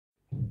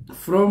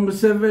From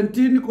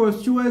 17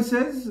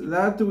 constituencies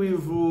that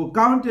we've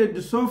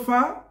counted so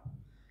far,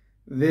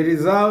 the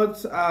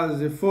results are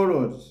as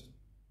follows.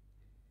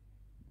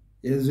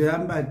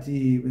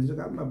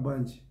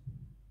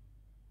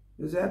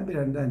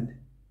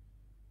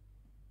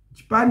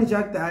 Chipani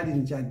chatali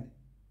nchani.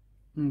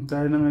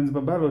 Tainanganzi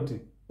babaloti.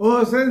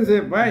 Oh,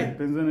 senze bye.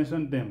 Penzane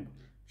Sean Tembo.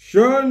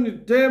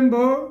 Sean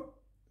Tembo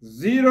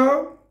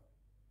 0.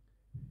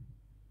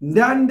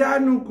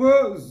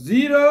 Ndandanuko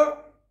 0.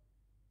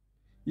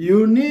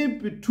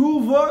 UNIP 2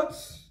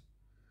 votes.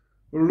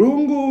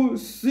 Lungu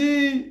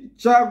C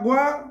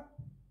Chagwa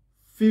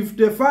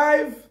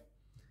 55.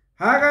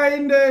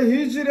 Hakainde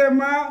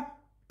Hichilema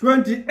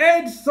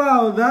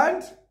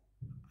 28,000.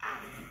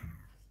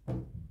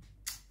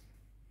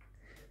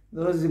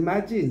 Those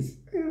margins.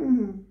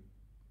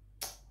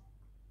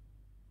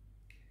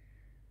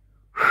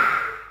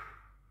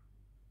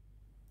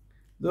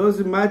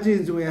 Those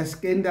margins were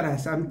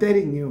scandalous, I'm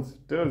telling you.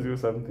 Tells you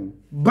something.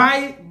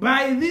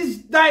 By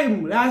this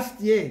time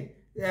last year,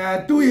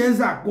 2 years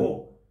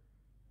ago,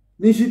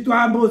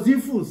 Nishituambo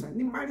Zifusa,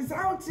 ni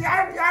results,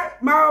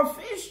 my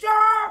official,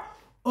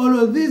 all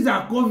of these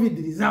are COVID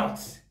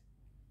results.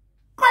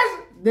 Because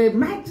the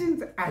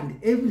margins and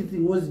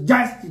everything was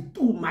just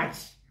too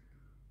much.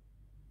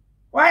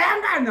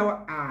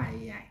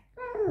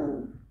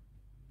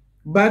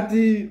 But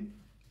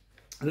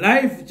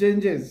life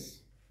changes.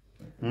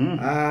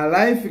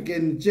 Life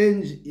can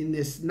change in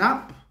a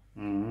snap.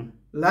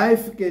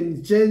 Life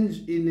can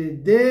change in a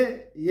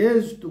day,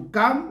 years to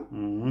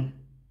come.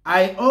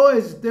 I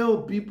always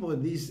tell people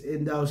this,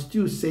 and I'll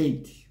still say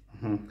it.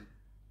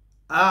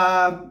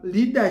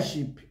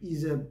 Leadership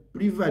is a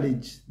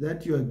privilege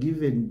that you are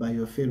given by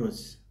your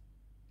fellows.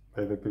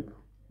 By the people.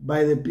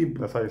 By the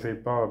people. That's why I say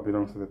power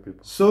belongs to the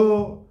people.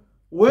 So,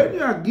 when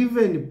you are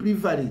given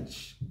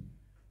privilege,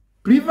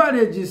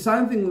 privilege is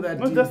something that...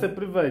 Not just a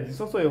privilege,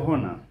 it's also a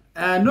honor.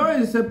 No,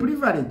 it's a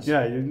privilege.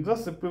 Yeah, it's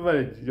just a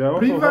privilege. You are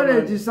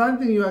privilege is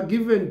something you are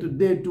given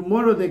today.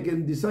 Tomorrow they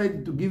can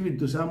decide to give it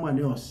to someone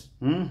else.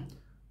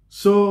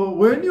 So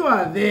when you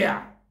are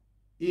there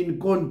in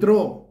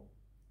control,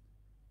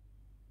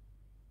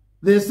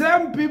 the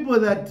same people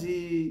that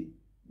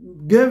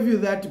gave you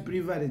that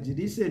privilege,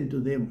 listen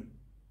to them.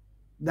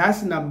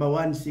 That's number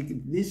one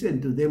secret. Listen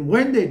to them.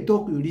 When they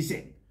talk, you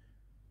listen.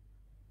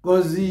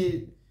 Because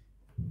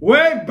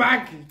way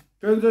back,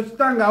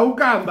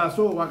 ukamba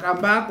so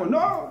wakambako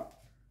no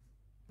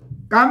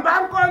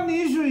kambako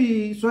ni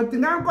issue so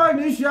tinganko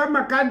ni issue ya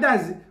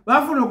makadazi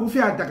bafuna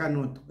kufia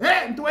takanoto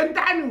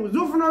ntwentani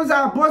uzufuna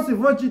za boss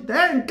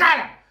vochita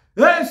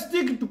nkala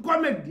stick to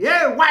comedy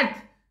what.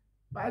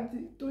 But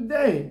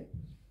today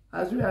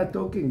as we are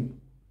talking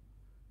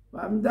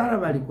bamdara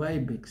bali kwa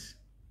Ibex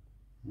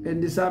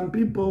and some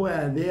people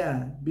were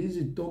there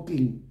busy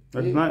talking.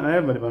 But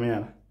everybody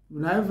pamiara.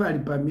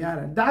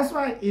 That's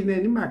why in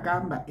any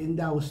Makamba, and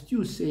I will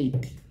still say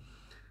it.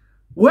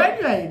 When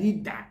you are a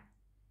leader,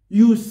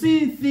 you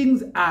see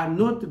things are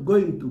not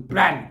going to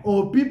plan,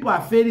 or people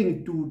are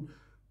failing to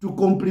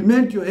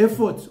complement your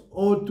efforts,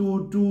 or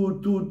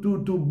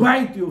to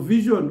bite your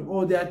vision,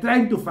 or they are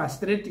trying to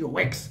frustrate your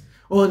works,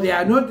 or they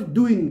are not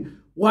doing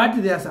what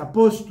they are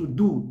supposed to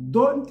do.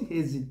 Don't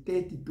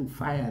hesitate to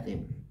fire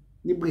them.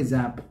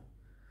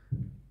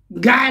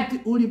 Gati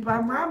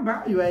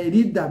ulipamamba, you are a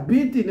leader,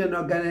 be it in an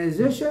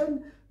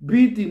organization,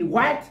 be it in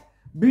what,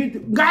 be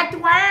it gati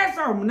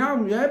waesa.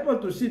 Now you are able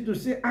to say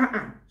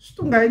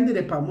stunga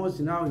endele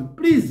pamosi now.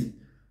 Please,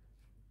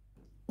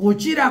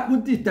 uchira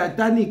kuti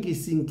tatani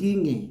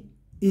kisinkinge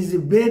is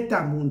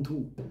better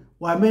muntu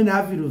wamena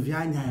aviru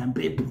vyanya ya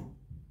mpepo.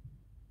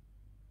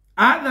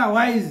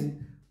 Otherwise,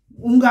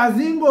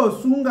 ungazingo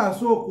sunga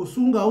so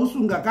kusunga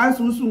usunga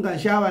kansi usunga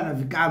shawa na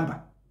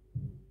vikamba.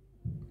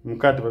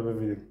 Mukati baba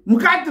vilimu.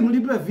 Mukati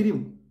mulipe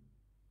vilimu.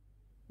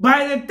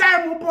 By the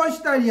time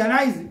uposhita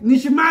realize,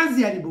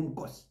 nishimanzi ya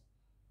libumkosi.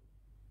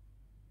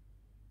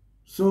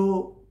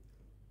 So,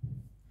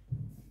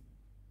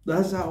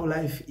 that's how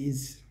life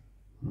is.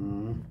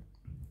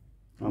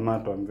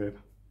 Amato ambera.